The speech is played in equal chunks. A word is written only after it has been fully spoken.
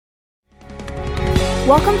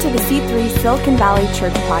Welcome to the C3 Silicon Valley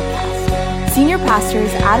Church podcast. Senior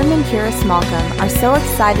pastors Adam and Kira Smallcombe are so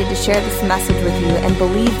excited to share this message with you and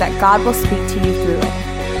believe that God will speak to you through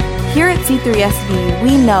it. Here at C3SV,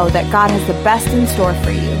 we know that God has the best in store for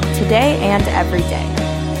you today and every day.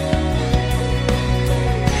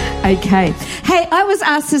 Okay. Hey, I was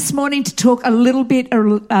asked this morning to talk a little bit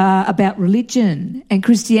about religion and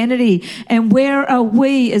Christianity and where are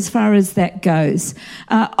we as far as that goes.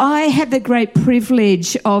 I had the great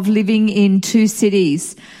privilege of living in two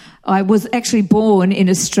cities. I was actually born in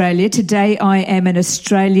Australia. Today I am an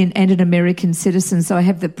Australian and an American citizen, so I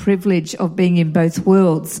have the privilege of being in both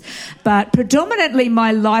worlds. But predominantly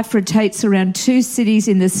my life rotates around two cities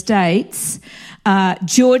in the States,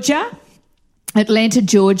 Atlanta,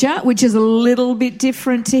 Georgia, which is a little bit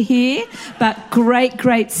different to here, but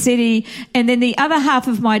great city. And then the other half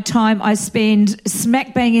of my time I spend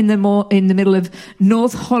smack bang in the middle of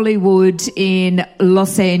North Hollywood in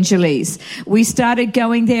Los Angeles. We started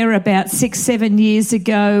going there about 6-7 years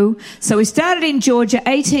ago. So we started in Georgia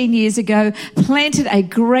 18 years ago, planted a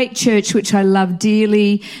great church, which I love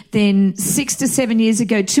dearly. Then 6 to 7 years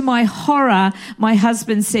ago, to my horror, my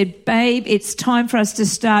husband said, "Babe, it's time for us to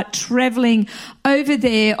start traveling over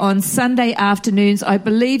there on Sunday afternoons. I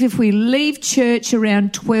believe if we leave church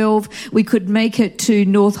around 12, we could make it to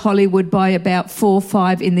North Hollywood by about 4 or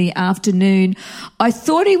 5 in the afternoon." I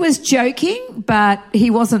thought he was joking, but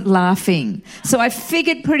he wasn't laughing. So I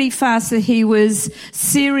figured pretty fast that he was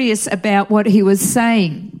serious about what he was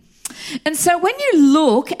saying. And so when you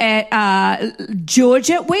look at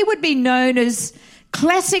Georgia, we would be known as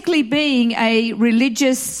classically being a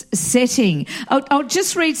religious setting. I'll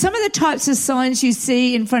just read some of the types of signs you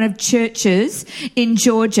see in front of churches in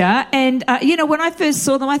Georgia. And, when I first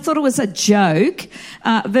saw them, I thought it was a joke.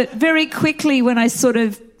 But very quickly, when I sort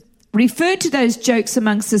of referred to those jokes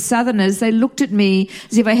amongst the Southerners, they looked at me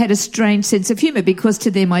as if I had a strange sense of humour, because to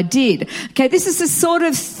them I did. Okay, this is the sort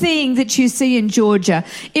of thing that you see in Georgia.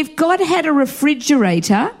 If God had a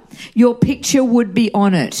refrigerator, your picture would be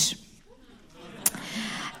on it.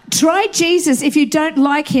 Try Jesus. If you don't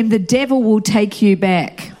like him, the devil will take you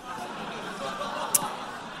back.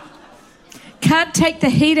 Can't take the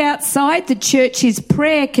heat outside, the church is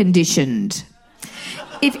prayer conditioned.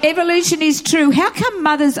 If evolution is true, how come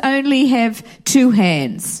mothers only have 2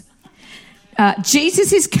 hands?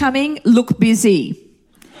 Jesus is coming, look busy.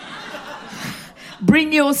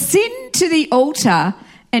 Bring your sin to the altar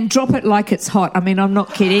and drop it like it's hot. I mean, I'm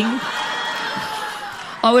not kidding.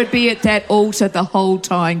 I would be at that altar the whole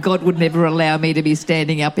time. God would never allow me to be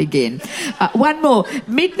standing up again. One more.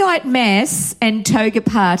 Midnight mass and toga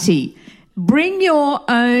party. Bring your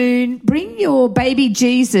own baby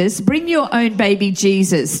Jesus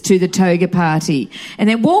to the toga party. And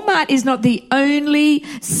then Walmart is not the only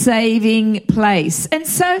saving place. And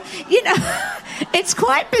so, it's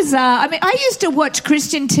quite bizarre. I mean, I used to watch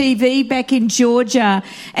Christian TV back in Georgia,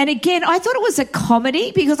 and again, I thought it was a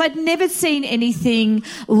comedy because I'd never seen anything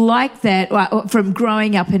like that from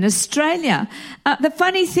growing up in Australia. The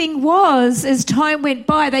funny thing was, as time went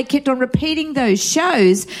by, they kept on repeating those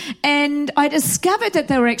shows, and I discovered that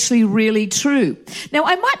they were actually really true. Now,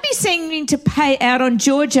 I might be seeming to pay out on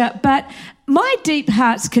Georgia, but my deep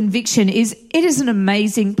heart's conviction is it is an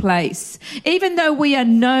amazing place. Even though we are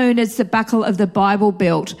known as the buckle of the Bible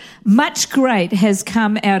Belt, much great has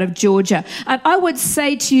come out of Georgia. And I would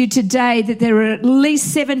say to you today that there are at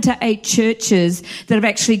least 7 to 8 churches that have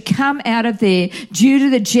actually come out of there due to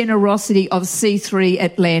the generosity of C3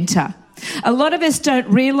 Atlanta. A lot of us don't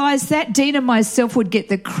realise that. Dean and myself would get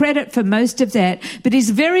the credit for most of that, but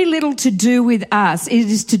it's very little to do with us. It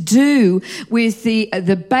is to do with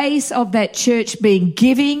the base of that church being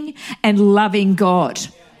giving and loving God.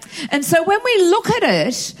 And so when we look at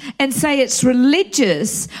it and say it's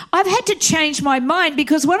religious, I've had to change my mind,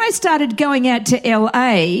 because when I started going out to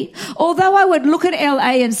LA, although I would look at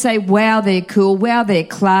LA and say, wow, they're cool, wow, they're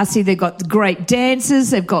classy, they've got great dancers,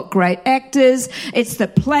 they've got great actors, it's the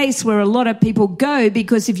place where a lot of people go,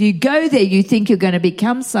 because if you go there, you think you're going to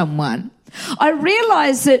become someone. I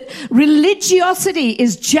realised that religiosity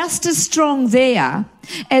is just as strong there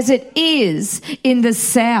as it is in the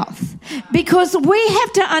South, because we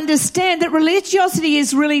have to understand that religiosity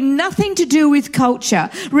is really nothing to do with culture.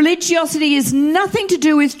 Religiosity is nothing to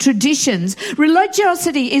do with traditions.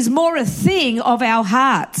 Religiosity is more a thing of our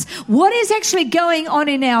hearts. What is actually going on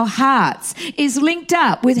in our hearts is linked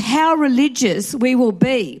up with how religious we will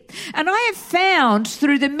be. And I have found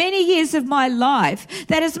through the many years of my life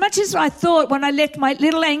that as much as I thought when I left my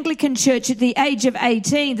little Anglican church at the age of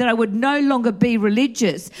 18 that I would no longer be religious,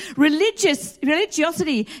 religious.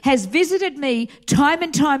 Religiosity has visited me time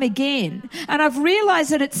and time again, and I've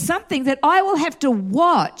realised that it's something that I will have to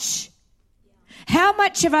watch how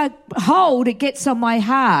much of a hold it gets on my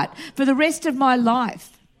heart for the rest of my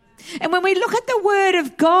life. And when we look at the Word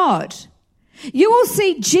of God, you will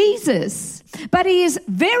see Jesus, but he is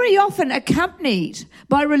very often accompanied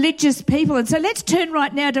by religious people. And so let's turn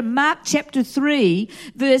right now to Mark chapter 3,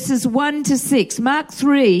 verses 1 to 6. Mark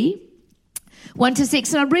 3, 1 to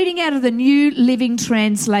 6. And I'm reading out of the New Living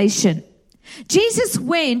Translation. Jesus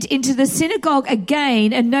went into the synagogue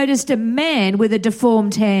again and noticed a man with a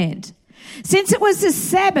deformed hand. Since it was the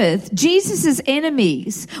Sabbath, Jesus'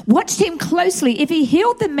 enemies watched him closely. If he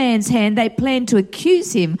healed the man's hand, they planned to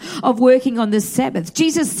accuse him of working on the Sabbath.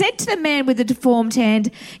 Jesus said to the man with the deformed hand,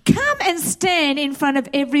 "Come and stand in front of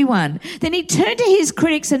everyone." Then he turned to his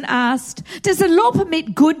critics and asked, "Does the law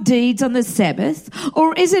permit good deeds on the Sabbath,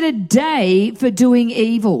 or is it a day for doing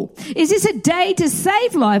evil? Is this a day to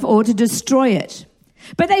save life or to destroy it?"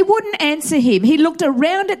 But they wouldn't answer him. He looked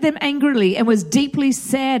around at them angrily and was deeply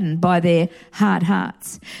saddened by their hard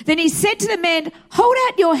hearts. Then he said to the man, "Hold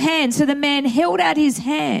out your hand." So the man held out his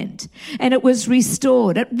hand, and it was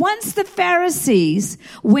restored. At once the Pharisees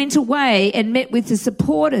went away and met with the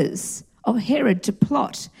supporters of Herod to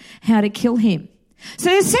plot how to kill him. So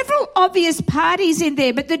there's several obvious parties in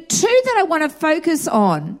there, but the two that I want to focus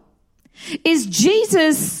on is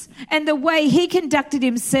Jesus and the way he conducted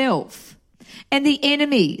himself, and the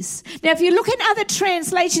enemies. Now, if you look in other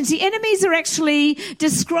translations, the enemies are actually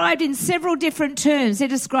described in several different terms. They're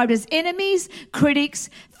described as enemies, critics,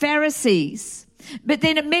 Pharisees. But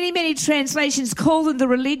then many, many translations call them the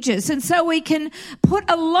religious. And so we can put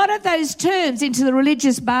a lot of those terms into the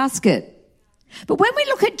religious basket. But when we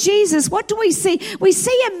look at Jesus, what do we see? We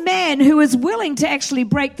see a man who is willing to actually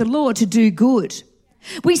break the law to do good.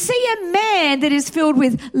 We see a man that is filled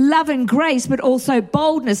with love and grace, but also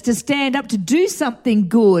boldness to stand up to do something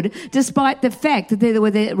good, despite the fact that there were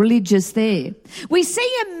the religious there. We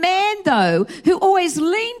see a man, though, who always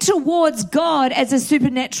leaned towards God as a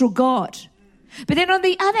supernatural God. But then on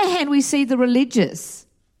the other hand, we see the religious.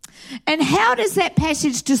 And how does that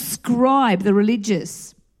passage describe the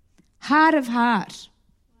religious? Heart of heart.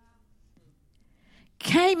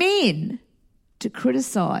 Came in to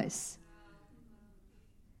criticize.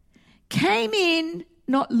 Came in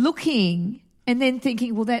not looking and then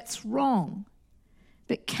thinking, well, that's wrong.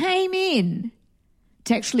 But came in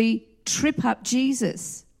to actually trip up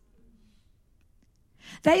Jesus.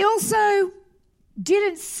 They also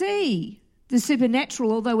didn't see the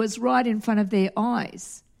supernatural, although it was right in front of their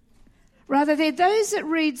eyes. Rather, they're those that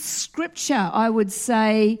read Scripture, I would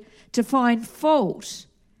say, to find fault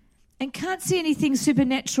and can't see anything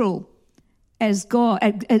supernatural as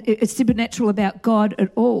God, supernatural about God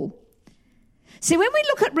at all. See, when we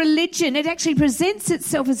look at religion, it actually presents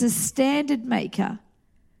itself as a standard maker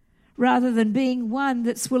rather than being one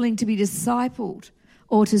that's willing to be discipled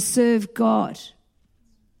or to serve God.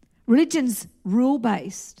 Religion's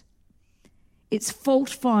rule-based. It's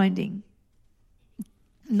fault-finding.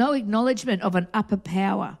 No acknowledgement of an upper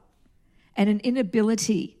power and an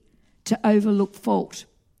inability to overlook fault.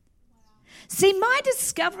 See, my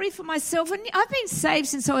discovery for myself, and I've been saved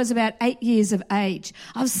since I was about 8 years of age.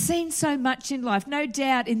 I've seen so much in life. No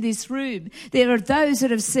doubt in this room there are those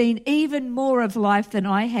that have seen even more of life than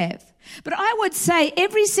I have. But I would say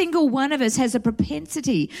every single one of us has a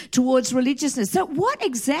propensity towards religiousness. So what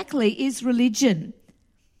exactly is religion?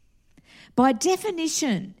 By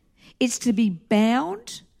definition, it's to be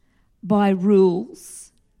bound by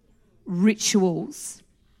rules, rituals,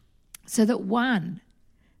 so that one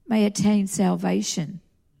may attain salvation.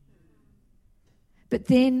 But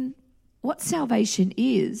then what salvation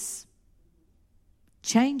is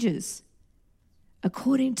changes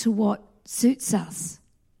according to what suits us.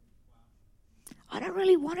 I don't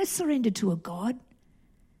really want to surrender to a God,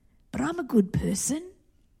 but I'm a good person.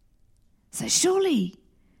 So surely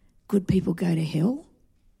good people go to hell.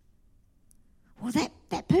 Well,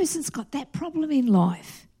 that person's got that problem in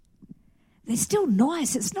life. They're still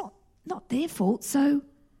nice. It's not their fault, so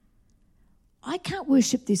I can't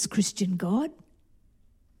worship this Christian God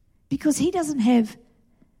because he doesn't have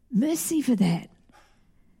mercy for that.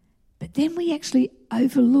 But then we actually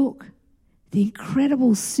overlook the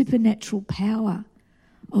incredible supernatural power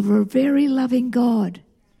of a very loving God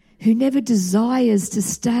who never desires to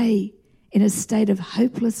stay in a state of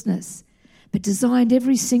hopelessness, but designed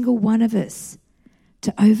every single one of us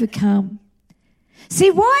to overcome. See,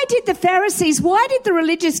 why did the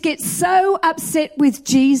religious get so upset with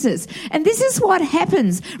Jesus? And this is what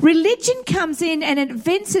happens. Religion comes in and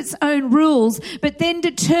invents its own rules, but then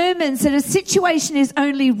determines that a situation is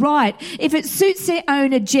only right if it suits their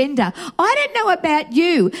own agenda. I don't know about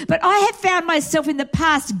you, but I have found myself in the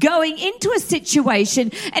past going into a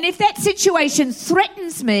situation, and if that situation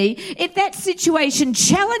threatens me, if that situation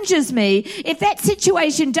challenges me, if that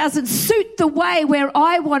situation doesn't suit the way where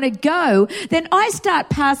I want to go, then I start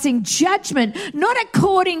passing judgment, not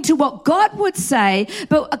according to what God would say,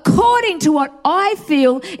 but according to what I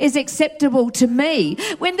feel is acceptable to me.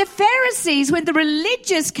 When the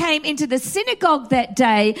religious came into the synagogue that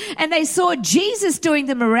day and they saw Jesus doing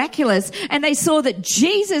the miraculous, and they saw that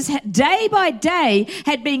Jesus day by day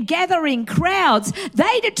had been gathering crowds,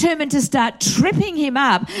 they determined to start tripping him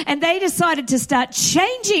up, and they decided to start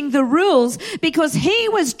changing the rules because he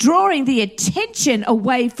was drawing the attention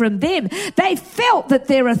away from them. They felt that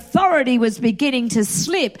their authority was beginning to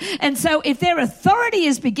slip. And so if their authority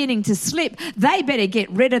is beginning to slip, they better get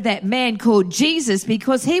rid of that man called Jesus,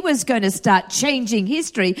 because he was going to start changing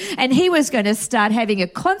history and he was going to start having a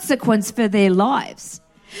consequence for their lives.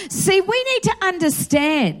 See, we need to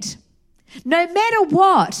understand, no matter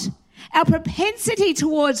what, our propensity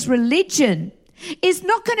towards religion is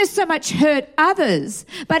not going to so much hurt others,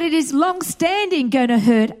 but it is long-standing going to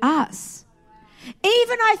hurt us.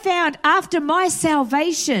 Even I found after my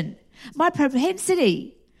salvation, my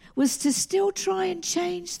propensity was to still try and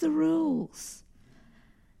change the rules.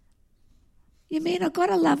 You mean I've got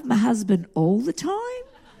to love my husband all the time?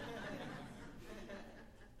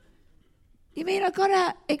 You mean I've got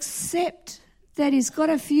to accept that he's got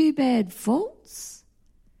a few bad faults?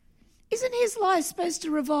 Isn't his life supposed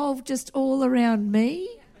to revolve just all around me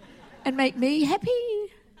and make me happy?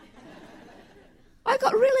 I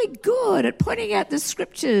got really good at pointing out the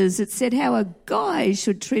scriptures that said how a guy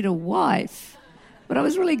should treat a wife, but I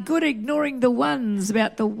was really good at ignoring the ones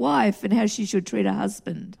about the wife and how she should treat a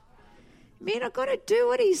husband. You mean I've got to do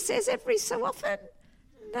what he says every so often?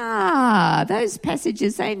 Nah, those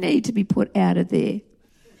passages, they need to be put out of there.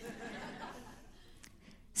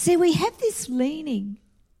 See, we have this leaning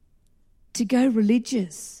to go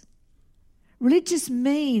religious. Religious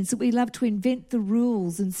means that we love to invent the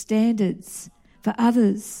rules and standards for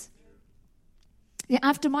others.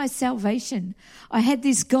 After my salvation, I had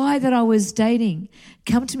this guy that I was dating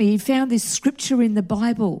come to me. He found this scripture in the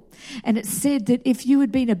Bible, and it said that if you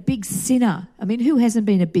had been a big sinner, I mean, who hasn't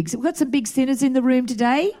been a big sinner? We've got some big sinners in the room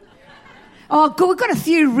today. Oh, good. We've got a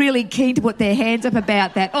few really keen to put their hands up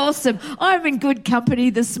about that. Awesome. I'm in good company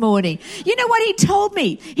this morning. You know what he told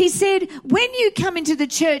me? He said, when you come into the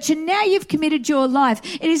church and now you've committed your life,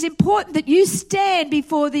 it is important that you stand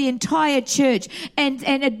before the entire church and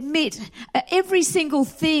admit every single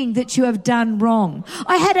thing that you have done wrong.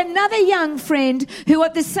 I had another young friend who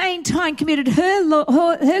at the same time committed her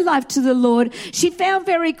life to the Lord. She found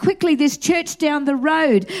very quickly this church down the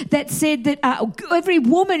road that said that every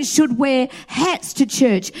woman should wear hats to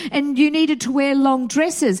church and you needed to wear long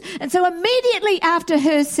dresses. And so immediately after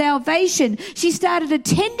her salvation, she started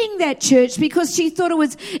attending that church because she thought it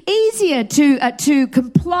was easier to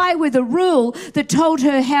comply with a rule that told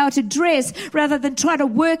her how to dress rather than try to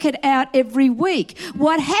work it out every week.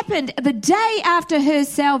 What happened the day after her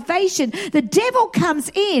salvation, the devil comes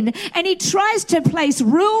in and he tries to place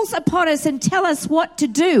rules upon us and tell us what to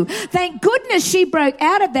do. Thank goodness she broke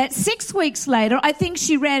out of that. 6 weeks later, I think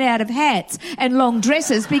she ran out of hats and long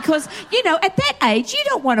dresses because, you know, at that age, you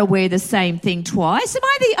don't want to wear the same thing twice. Am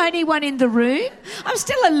I the only one in the room? I'm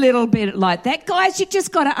still a little bit like that. Guys, you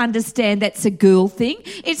just got to understand that's a girl thing.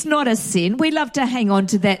 It's not a sin. We love to hang on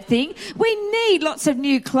to that thing. We need lots of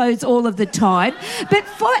new clothes all of the time. But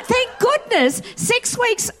thank goodness, 6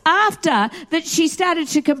 weeks after that she started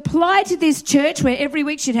to comply to this church where every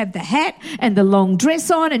week she'd have the hat and the long dress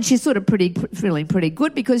on, and she's sort of feeling pretty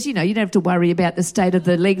good because, you know, you don't have to worry about the state of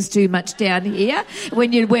the legs too much down here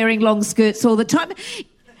when you're wearing long skirts all the time.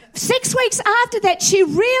 6 weeks after that, she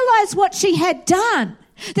realised what she had done.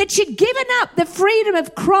 That she'd given up the freedom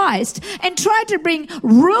of Christ and tried to bring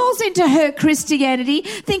rules into her Christianity,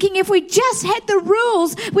 thinking if we just had the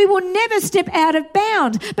rules, we will never step out of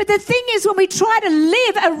bounds. But the thing is, when we try to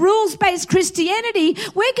live a rules-based works-based Christianity,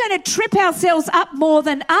 we're going to trip ourselves up more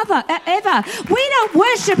than ever. We don't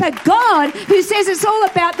worship a God who says it's all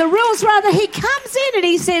about the rules. Rather, he comes in and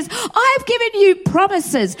he says, I've given you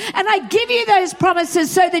promises, and I give you those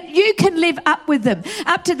promises so that you can live up to them.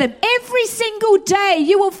 Every single day,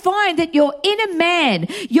 you will find that your inner man,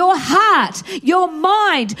 your heart, your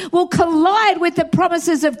mind will collide with the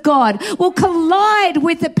promises of God, will collide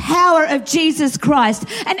with the power of Jesus Christ.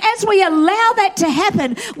 And as we allow that to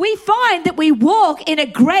happen, we find that we walk in a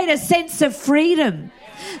greater sense of freedom.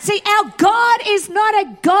 See, our God is not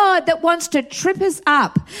a God that wants to trip us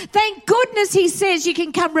up. Thank goodness he says you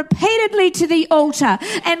can come repeatedly to the altar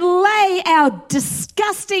and lay our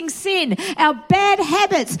disgusting sin, our bad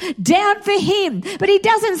habits down for him. But he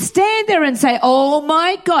doesn't stand there and say, oh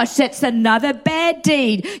my gosh, that's another bad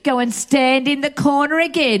deed. Go and stand in the corner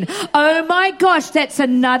again. Oh my gosh, that's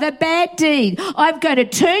another bad deed. I'm going to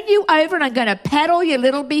turn you over and I'm going to paddle your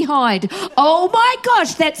little behind. Oh my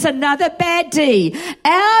gosh, that's another bad deed.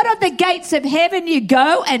 Out of the gates of heaven you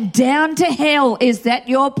go, and down to hell. Is that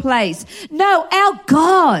your place? No, our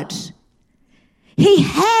God, he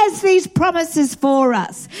has these promises for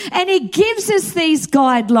us, and he gives us these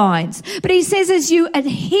guidelines. But he says, as you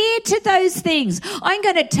adhere to those things, I'm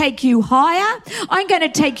going to take you higher. I'm going to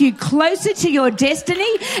take you closer to your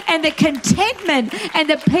destiny, and the contentment and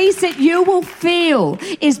the peace that you will feel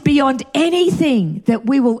is beyond anything that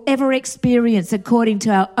we will ever experience according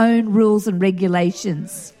to our own rules and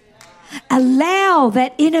regulations. Allow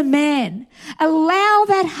that inner man, allow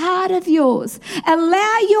that heart of yours,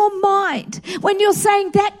 allow your mind. When you're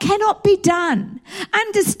saying that cannot be done,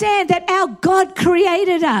 understand that our God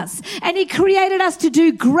created us, and he created us to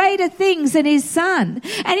do greater things than his son.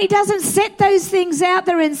 And he doesn't set those things out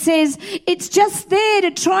there and says it's just there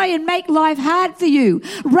to try and make life hard for you.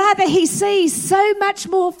 Rather, he sees so much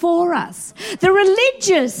more for us. The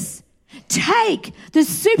religious take the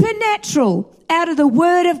supernatural out of the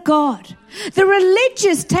Word of God. The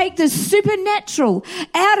religious take the supernatural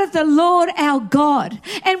out of the Lord our God.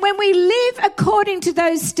 And when we live according to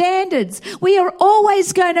those standards, we are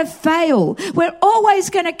always going to fail. We're always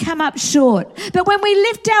going to come up short. But when we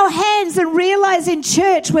lift our hands and realize in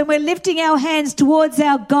church, when we're lifting our hands towards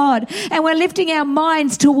our God and we're lifting our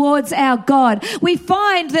minds towards our God, we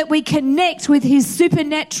find that we connect with his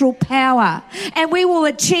supernatural power, and we will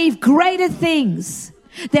achieve greater things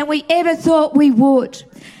than we ever thought we would.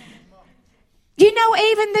 You know,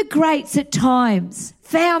 even the greats at times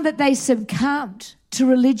found that they succumbed to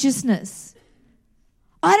religiousness.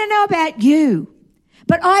 I don't know about you,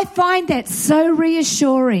 but I find that so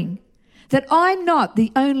reassuring that I'm not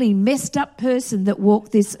the only messed up person that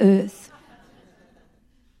walked this earth.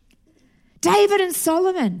 David and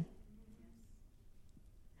Solomon,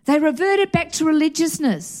 they reverted back to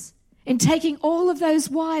religiousness in taking all of those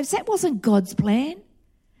wives. That wasn't God's plan.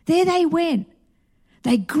 There they went.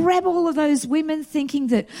 They grab all of those women thinking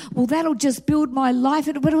that, well, that'll just build my life.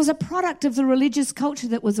 But it was a product of the religious culture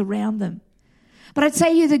that was around them. But I'd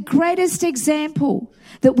say you the greatest example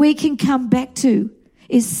that we can come back to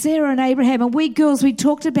is Sarah and Abraham. And we girls, we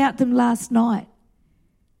talked about them last night.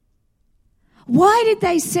 Why did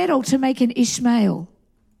they settle to make an Ishmael?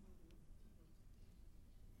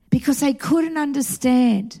 Because they couldn't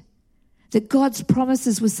understand that God's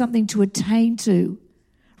promises was something to attain to,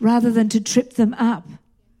 rather than to trip them up.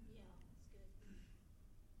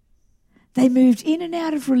 They moved in and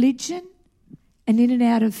out of religion and in and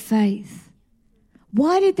out of faith.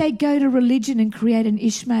 Why did they go to religion and create an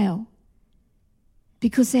Ishmael?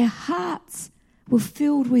 Because their hearts were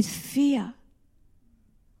filled with fear.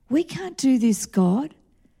 We can't do this, God.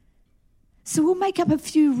 So we'll make up a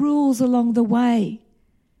few rules along the way.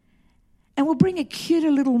 And we'll bring a cuter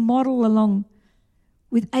little model along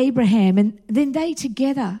with Abraham, and then they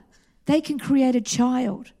together, they can create a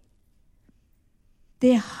child.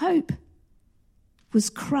 Their hope was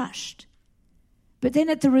crushed. But then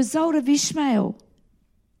at the result of Ishmael,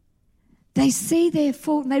 they see their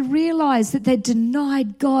fault and they realize that they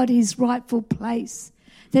denied God his rightful place.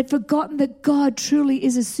 They'd forgotten that God truly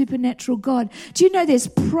is a supernatural God. Do you know there's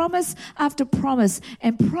promise after promise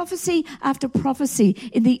and prophecy after prophecy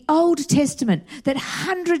in the Old Testament that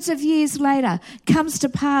hundreds of years later comes to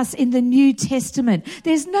pass in the New Testament?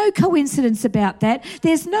 There's no coincidence about that.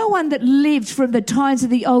 There's no one that lived from the times of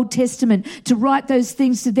the Old Testament to write those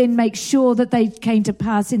things to then make sure that they came to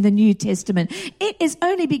pass in the New Testament. It is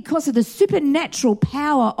only because of the supernatural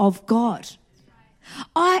power of God.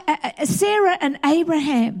 Sarah and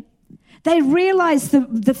Abraham, they realize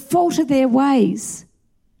the fault of their ways,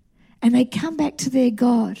 and they come back to their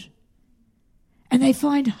God and they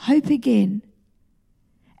find hope again.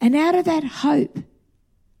 And out of that hope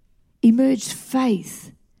emerged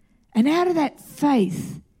faith. And out of that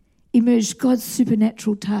faith emerged God's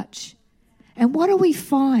supernatural touch. And what do we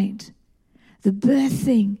find? The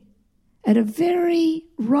birthing at a very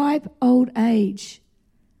ripe old age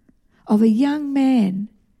of a young man,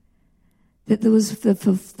 that there was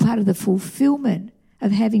part of the fulfillment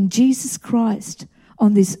of having Jesus Christ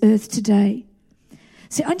on this earth today.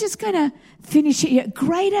 So I'm just going to finish it here.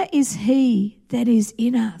 Greater is he that is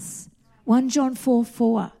in us. 1 John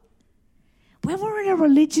 4:4. When we're in a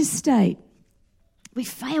religious state, we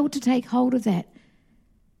fail to take hold of that.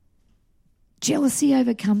 Jealousy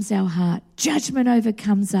overcomes our heart. Judgment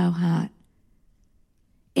overcomes our heart.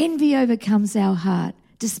 Envy overcomes our heart.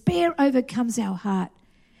 Despair overcomes our heart.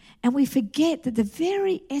 And we forget that the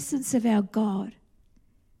very essence of our God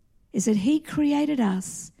is that he created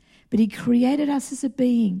us, but he created us as a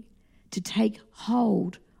being to take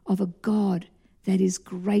hold of a God that is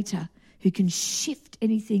greater, who can shift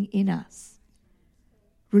anything in us.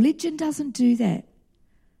 Religion doesn't do that.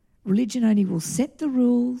 Religion only will set the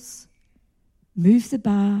rules, move the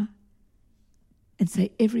bar, and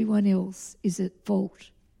say everyone else is at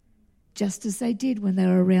fault, just as they did when they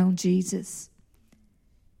were around Jesus.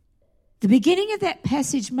 The beginning of that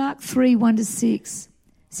passage, Mark 3:1-6,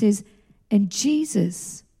 says, and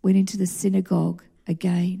Jesus went into the synagogue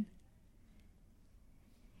again.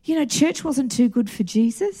 You know, church wasn't too good for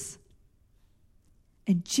Jesus.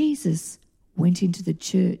 And Jesus went into the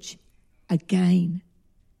church again.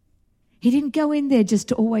 He didn't go in there just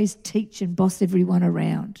to always teach and boss everyone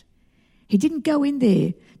around. He didn't go in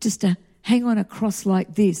there just to hang on a cross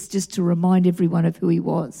like this, just to remind everyone of who he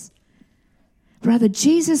was. Rather,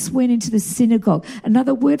 Jesus went into the synagogue.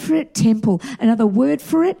 Another word for it, temple. Another word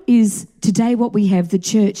for it is today what we have, the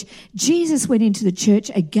church. Jesus went into the church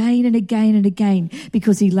again and again and again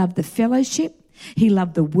because he loved the fellowship, he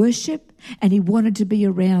loved the worship, and he wanted to be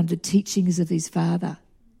around the teachings of his Father.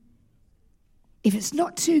 If it's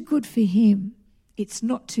not too good for him, it's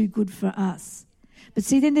not too good for us. But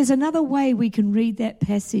see, then there's another way we can read that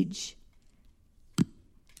passage.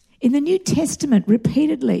 In the New Testament,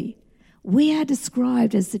 repeatedly, we are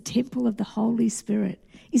described as the temple of the Holy Spirit.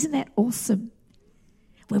 Isn't that awesome?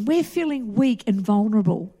 When we're feeling weak and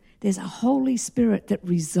vulnerable, there's a Holy Spirit that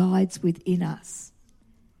resides within us.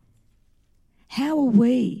 How are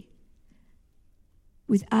we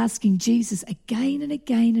with asking Jesus again and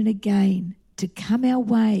again and again to come our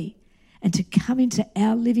way and to come into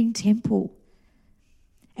our living temple?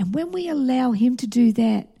 And when we allow him to do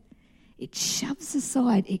that, it shoves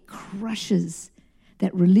aside, it crushes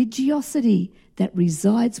that religiosity that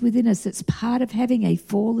resides within us, that's part of having a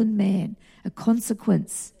fallen man, a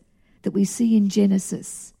consequence that we see in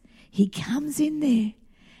Genesis. He comes in there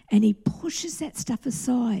and he pushes that stuff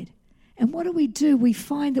aside. And what do? We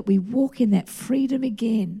find that we walk in that freedom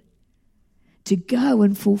again to go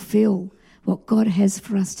and fulfill what God has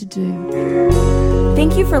for us to do.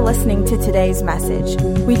 Thank you for listening to today's message.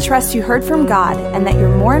 We trust you heard from God and that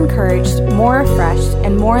you're more encouraged, more refreshed,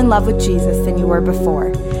 and more in love with Jesus than you were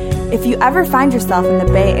before. If you ever find yourself in the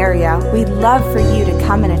Bay Area, we'd love for you to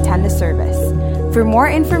come and attend a service. For more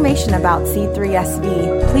information about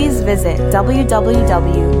C3SV, please visit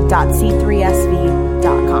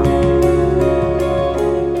www.c3sv.com.